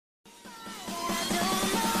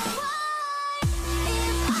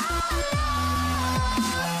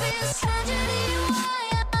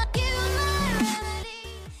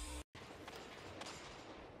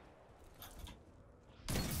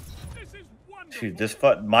Dude, this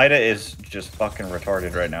Mida is just fucking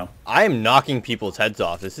retarded right now. I am knocking people's heads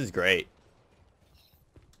off. This is great.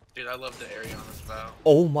 Dude, I love the area on this bow.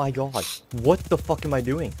 Oh my god. What the fuck am I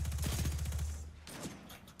doing?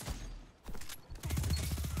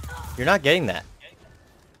 You're not getting that.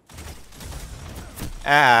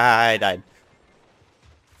 Ah, I died.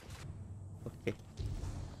 Okay.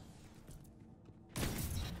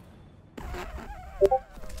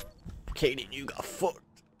 Katie, you got fucked.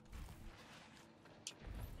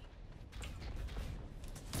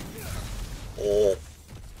 Oh.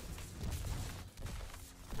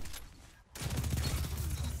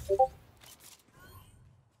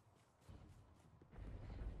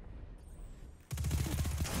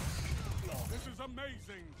 This is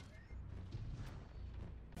amazing.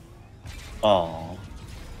 Oh.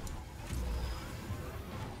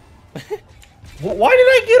 Why did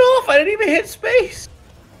I get off? I didn't even hit space.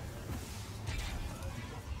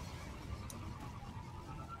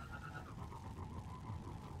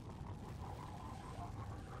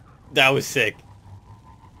 That was sick.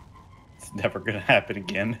 It's never gonna happen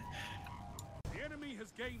again. The enemy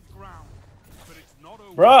has gained ground, but it's not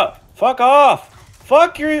over. Bruh, fuck off.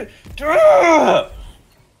 Fuck your...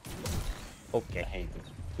 Okay. I hate this.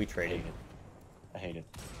 We traded. I hate it.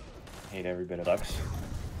 I hate every bit of ducks.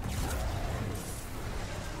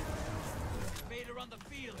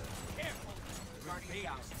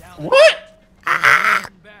 What?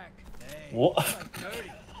 What?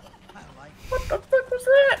 What the fuck was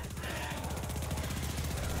that?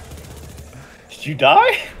 Did you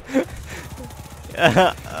die?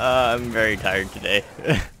 I'm very tired today.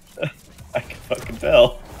 I can fucking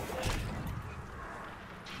tell.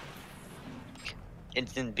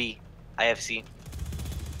 Instant B. IFC.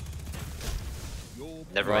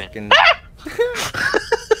 Never mind.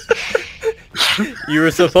 You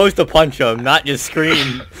were supposed to punch him, not just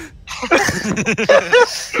scream.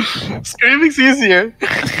 Screaming's easier.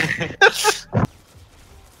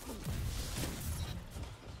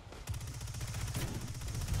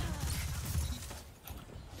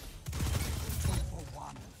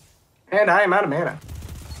 And I am out of mana.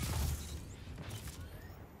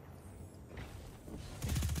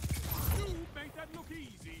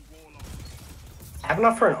 Have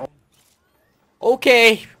enough for an.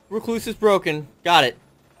 Okay, Recluse is broken. Got it.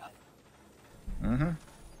 Mm-hmm.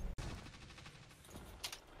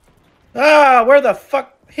 Ah, where the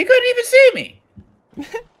fuck? He couldn't even see me.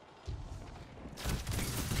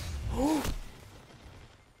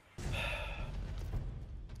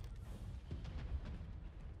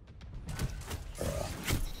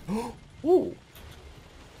 Ooh,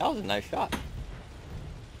 that was a nice shot.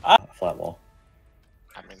 Flat wall.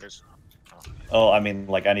 I mean, there's. Oh, I mean,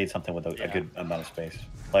 like, I need something with a good amount of space.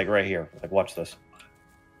 Like, right here. Like, watch this.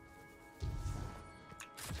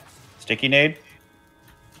 Sticky nade?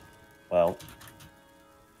 Well.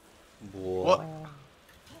 What?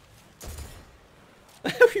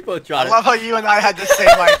 We both tried I love how you and I had the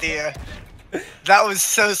same idea. That was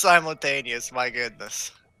so simultaneous, my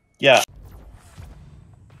goodness. Yeah.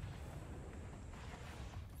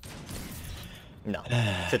 No,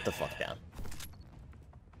 sit the fuck down.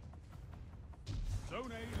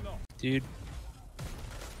 Dude.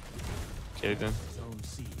 Okay then.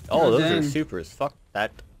 Oh, those are supers. Fuck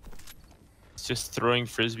that. It's just throwing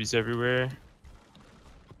frisbees everywhere.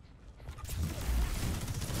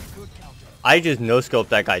 I just no-scoped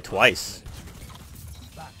that guy twice.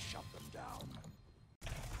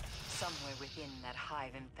 Somewhere within that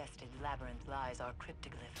hive-infested labyrinth lies our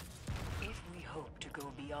cryptoglyph. If we hope to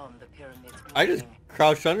go beyond the pyramid's I just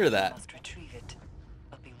crouched under that. must retrieve it,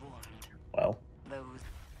 but be warned. Well. Those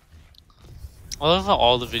I love how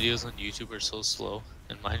all the videos on YouTube are so slow,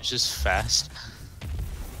 and mine's just fast.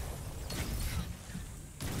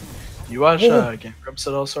 You watch Game Grumps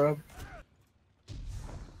at all, Sorab?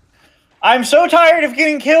 I'm so tired of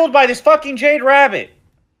getting killed by this fucking Jade Rabbit.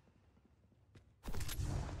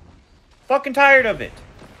 Fucking tired of it.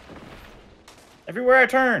 Everywhere I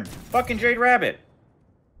turn, fucking Jade Rabbit.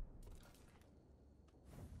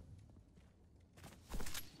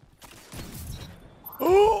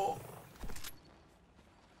 Oh!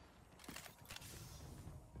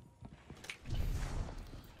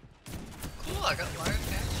 Cool, I got fire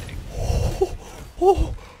handshake.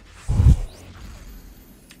 Oh!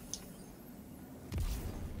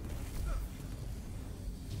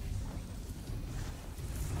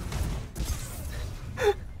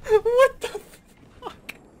 What the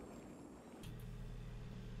fuck?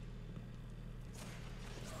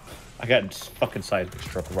 I got fucking side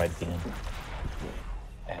struck right then.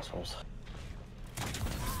 Assholes.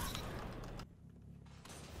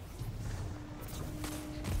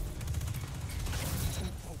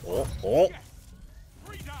 Oh.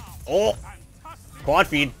 Oh. Quad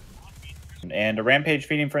feed. And a Rampage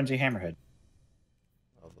Feeding Frenzy Hammerhead.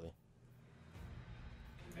 Lovely.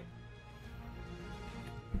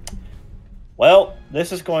 Well,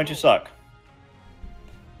 this is going to suck.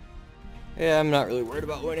 Yeah, I'm not really worried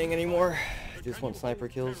about winning anymore. I just want sniper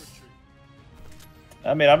kills.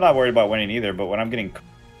 I mean, I'm not worried about winning either, but when I'm getting...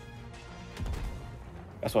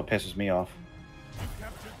 That's what pisses me off. You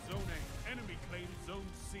captured Zone A. Enemy claimed Zone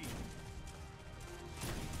C.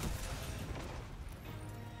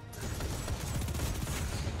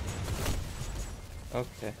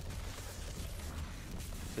 Okay.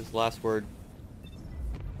 His last word.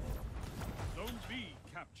 Zone B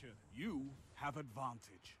captured. You have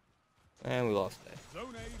advantage. And we lost A.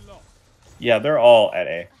 Zone A lost. Yeah, they're all at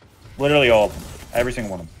A. Literally all of them. Every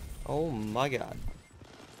single one of them. Oh my god.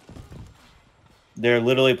 They're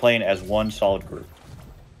literally playing as one solid group.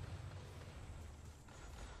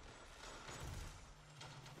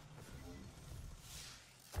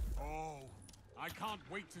 Oh, I can't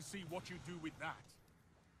wait to see what you do with that.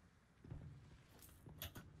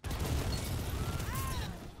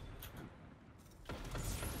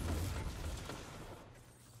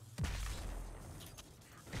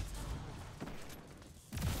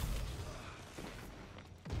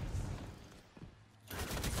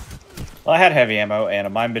 Well, I had heavy ammo and a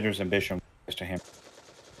Mindbender's Ambition to him.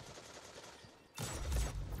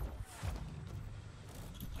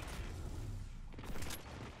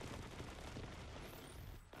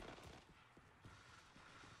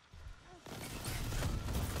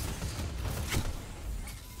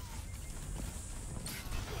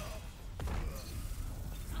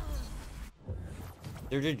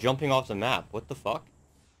 They're just jumping off the map. What the fuck?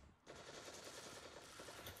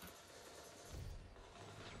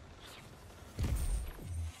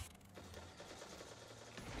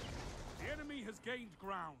 The enemy has gained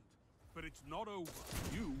ground, but it's not over.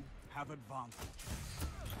 You have advantage.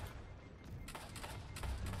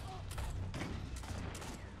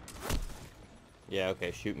 Yeah,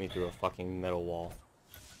 okay, shoot me through a fucking metal wall.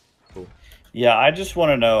 Cool. Yeah, I just want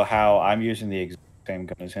to know how I'm using the exact same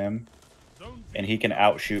gun as him, Zone and he can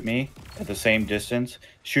outshoot me at the same distance,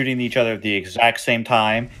 shooting each other at the exact same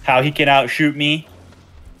time. How he can outshoot me?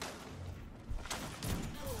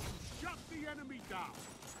 shut the enemy down.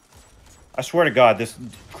 I swear to God, this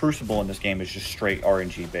Crucible in this game is just straight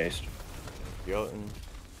RNG based. Yo, and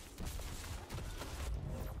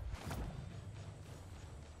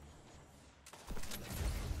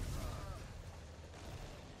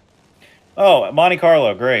Oh, Monte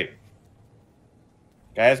Carlo, great.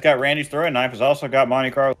 Guy's got Randy's throwing knife, has also got Monte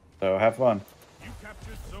Carlo, so have fun. You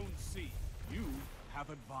captured Zone C. You have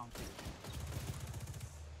advantage.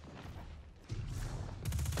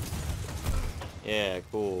 yeah,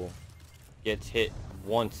 cool. Gets hit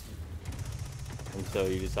once. And so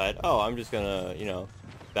you decide, oh, I'm just gonna, you know,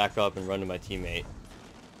 back up and run to my teammate.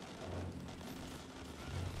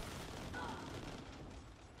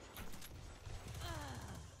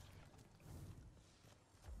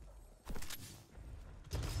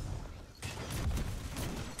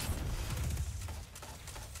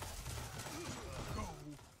 Go,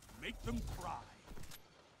 make them cry.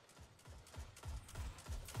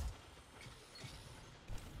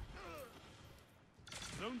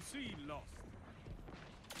 Zone C lost.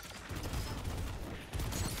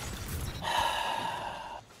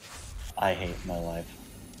 I hate my life.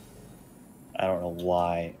 I don't know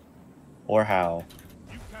why or how.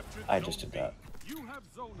 You captured I Zone just did B. that. You have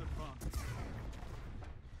zone advantage.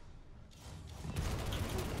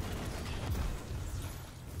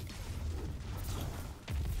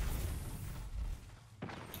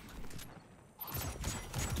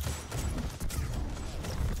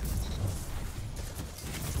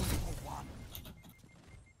 One.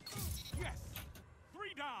 Yes.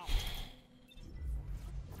 3 down.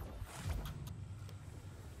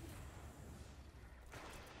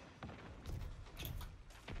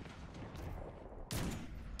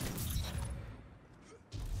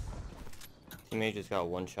 Teammate just got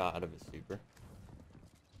one shot out of his super.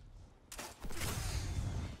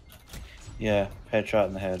 Yeah, headshot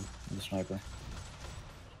in the head with the sniper.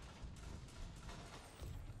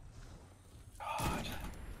 God.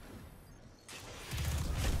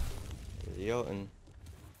 Yo, and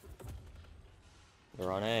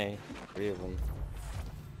they're on A. 3 of them.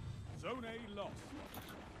 Zone A lost.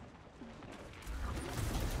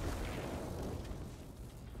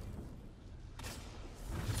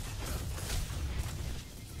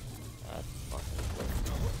 That's fucking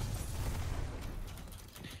close.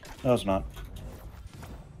 No, it's not.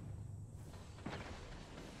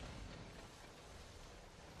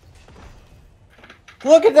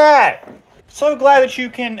 Look at that! So glad that you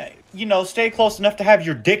can, you know, stay close enough to have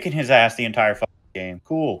your dick in his ass the entire fucking game.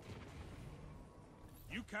 Cool.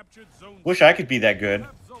 You captured zone Wish I could be that good.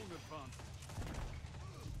 have zone advantage.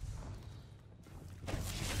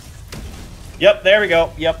 Yep, there we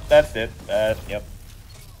go. Yep, that's it. Yep.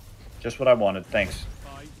 Just what I wanted. Thanks.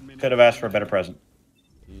 5 minutes. Could have asked for a better present.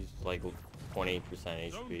 He's like 28%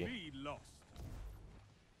 Zone HP. B lost.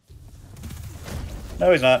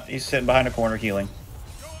 No, he's not. He's sitting behind a corner healing.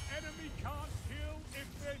 Your enemy can't kill if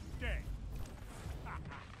they're dead.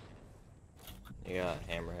 You got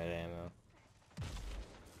hammerhead ammo.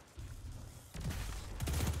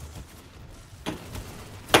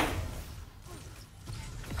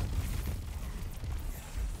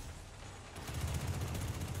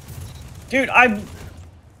 Dude, I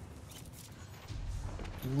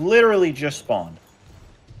literally just spawned.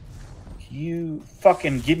 You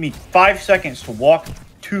fucking give me 5 seconds to walk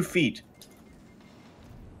 2 feet.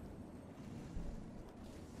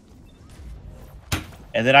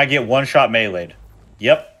 And then I get one shot meleeed.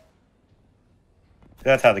 Yep.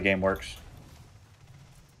 That's how the game works.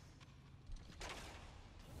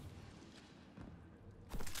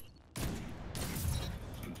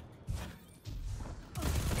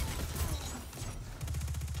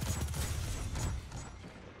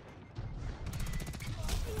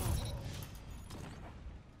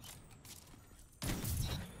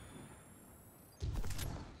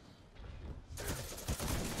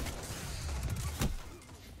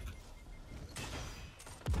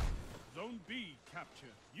 Zone B captured.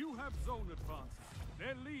 You have zone advantage.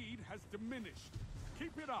 Their lead has diminished.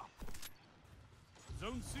 Keep it up.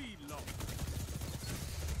 Zone C lost.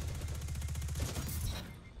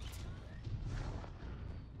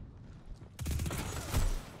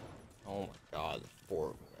 Oh my god, there's 4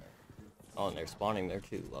 of them there. Oh, and they're spawning there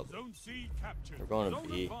too. Lovely. Zone C captured. They're going to Zone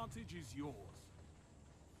B. advantage is yours.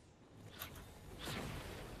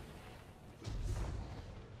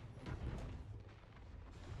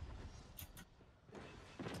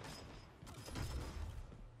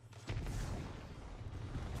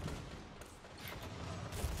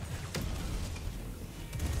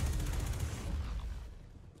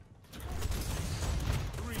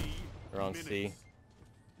 They're on C. Minutes.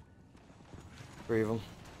 3 of them.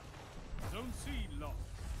 Zone C lost.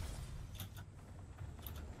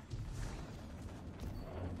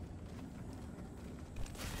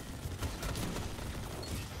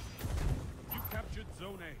 You captured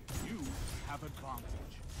Zone A. You have advantage.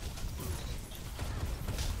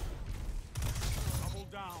 Double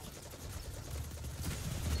down.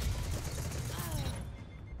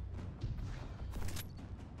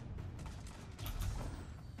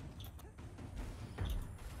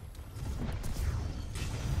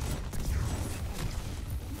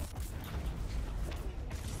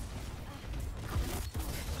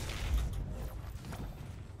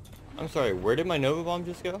 I'm sorry, where did my Nova Bomb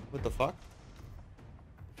just go? What the fuck?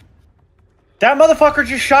 That motherfucker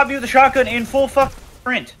just shot me with a shotgun in full fucking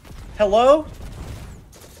sprint. Hello?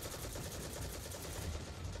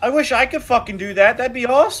 I wish I could fucking do that. That'd be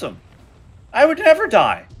awesome. I would never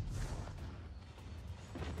die.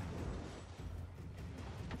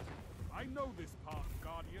 I know this part,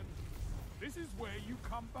 Guardian. This is where you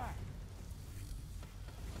come back.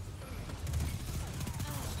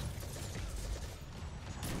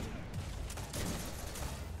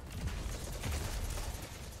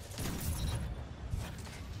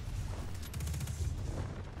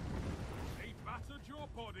 They battered your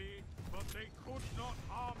body, but they could not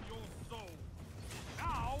harm your soul.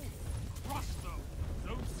 Now, crush them.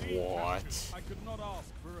 Don't see What? captured. I could not ask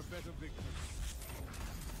for a better victim.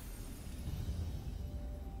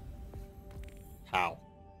 How?